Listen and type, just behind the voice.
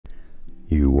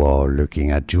You are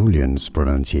looking at Julian's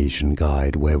pronunciation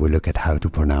guide, where we look at how to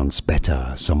pronounce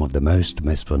better some of the most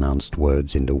mispronounced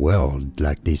words in the world,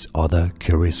 like this other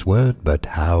curious word. But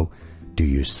how do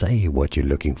you say what you're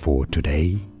looking for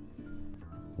today?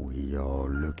 We are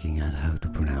looking at how to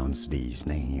pronounce these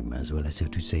names, as well as how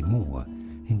to say more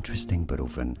interesting but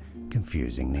often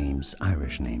confusing names,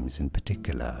 Irish names in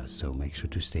particular, so make sure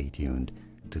to stay tuned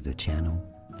to the channel.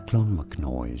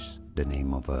 Clonmacnoise, the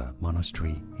name of a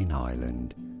monastery in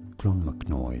Ireland.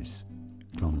 Clonmacnoise,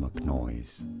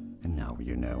 Clonmacnoise. And now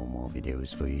you know more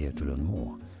videos for you here to learn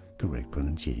more correct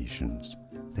pronunciations.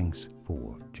 Thanks for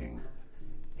watching.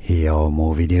 Here are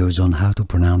more videos on how to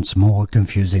pronounce more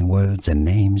confusing words and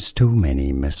names too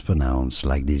many mispronounced.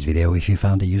 Like this video if you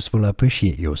found it useful. I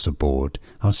appreciate your support.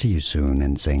 I'll see you soon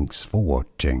and thanks for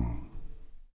watching.